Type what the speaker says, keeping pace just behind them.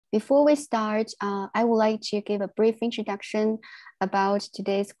Before we start, I would like to give a brief introduction about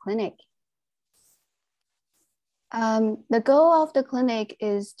today's clinic. The goal of the clinic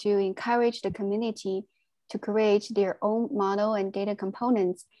is to encourage the community to create their own model and data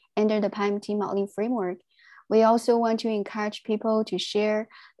components under the PyMT modeling framework. We also want to encourage people to share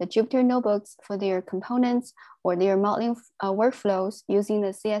the Jupyter notebooks for their components or their modeling workflows using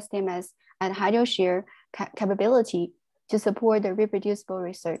the CSDMS and HydroShare capability to support the reproducible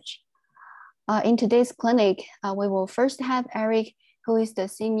research. In today's clinic, we will first have Eric, who is the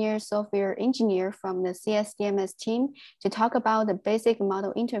senior software engineer from the CSDMS team, to talk about the basic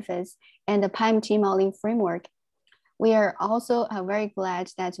model interface and the PyMT modeling framework. We are also very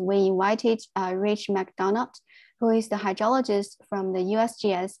glad that we invited Rich McDonald, who is the hydrologist from the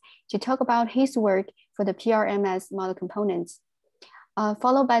USGS, to talk about his work for the PRMS model components.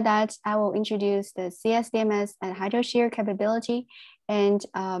 Followed by that, I will introduce the CSDMS and HydroShare capability and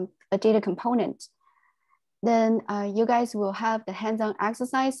a data component. Then you guys will have the hands-on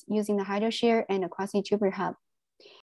exercise using the HydroShare and the Quasi Jupyter Hub.